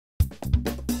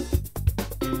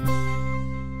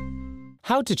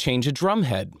How to change a drum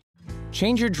head.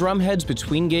 Change your drum heads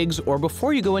between gigs or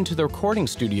before you go into the recording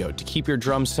studio to keep your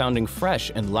drums sounding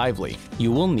fresh and lively.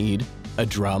 You will need a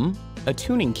drum, a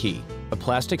tuning key, a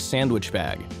plastic sandwich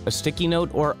bag, a sticky note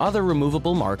or other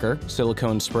removable marker,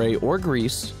 silicone spray or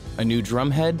grease, a new drum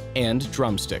head, and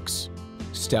drumsticks.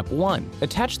 Step 1.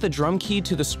 Attach the drum key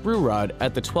to the screw rod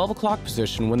at the 12 o'clock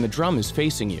position when the drum is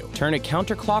facing you. Turn it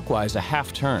counterclockwise a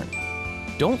half turn.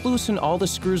 Don't loosen all the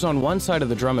screws on one side of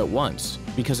the drum at once,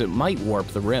 because it might warp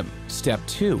the rim. Step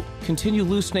 2. Continue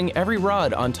loosening every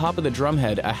rod on top of the drum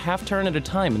head a half turn at a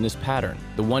time in this pattern.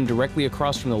 The one directly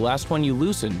across from the last one you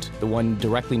loosened, the one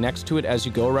directly next to it as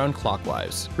you go around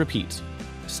clockwise. Repeat.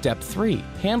 Step 3.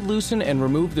 Hand loosen and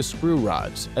remove the screw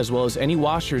rods, as well as any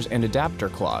washers and adapter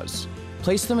claws.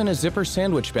 Place them in a zipper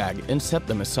sandwich bag and set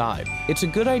them aside. It's a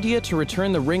good idea to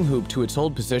return the ring hoop to its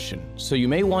old position, so you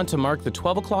may want to mark the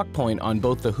 12 o'clock point on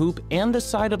both the hoop and the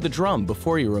side of the drum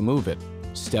before you remove it.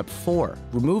 Step 4.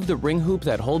 Remove the ring hoop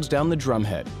that holds down the drum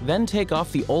head, then take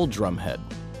off the old drum head.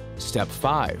 Step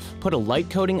 5. Put a light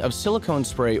coating of silicone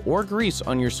spray or grease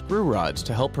on your screw rods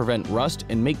to help prevent rust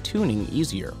and make tuning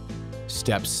easier.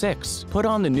 Step 6. Put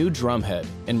on the new drum head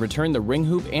and return the ring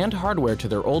hoop and hardware to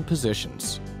their old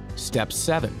positions. Step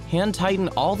 7. Hand tighten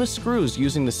all the screws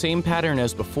using the same pattern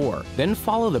as before, then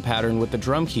follow the pattern with the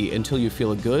drum key until you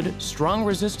feel a good, strong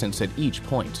resistance at each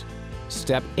point.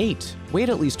 Step 8. Wait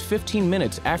at least 15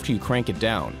 minutes after you crank it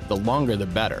down, the longer the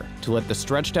better, to let the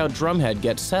stretched out drum head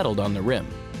get settled on the rim.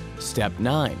 Step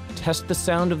 9. Test the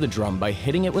sound of the drum by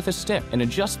hitting it with a stick and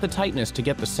adjust the tightness to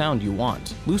get the sound you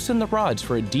want. Loosen the rods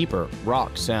for a deeper,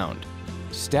 rock sound.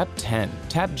 Step 10.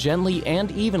 Tap gently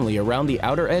and evenly around the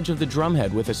outer edge of the drum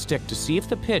head with a stick to see if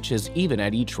the pitch is even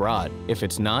at each rod. If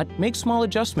it's not, make small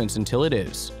adjustments until it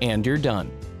is, and you're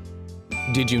done.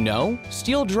 Did you know?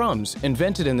 Steel drums,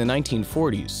 invented in the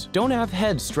 1940s, don't have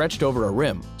heads stretched over a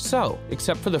rim. So,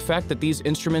 except for the fact that these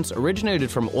instruments originated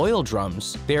from oil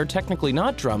drums, they are technically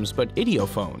not drums but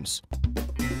idiophones.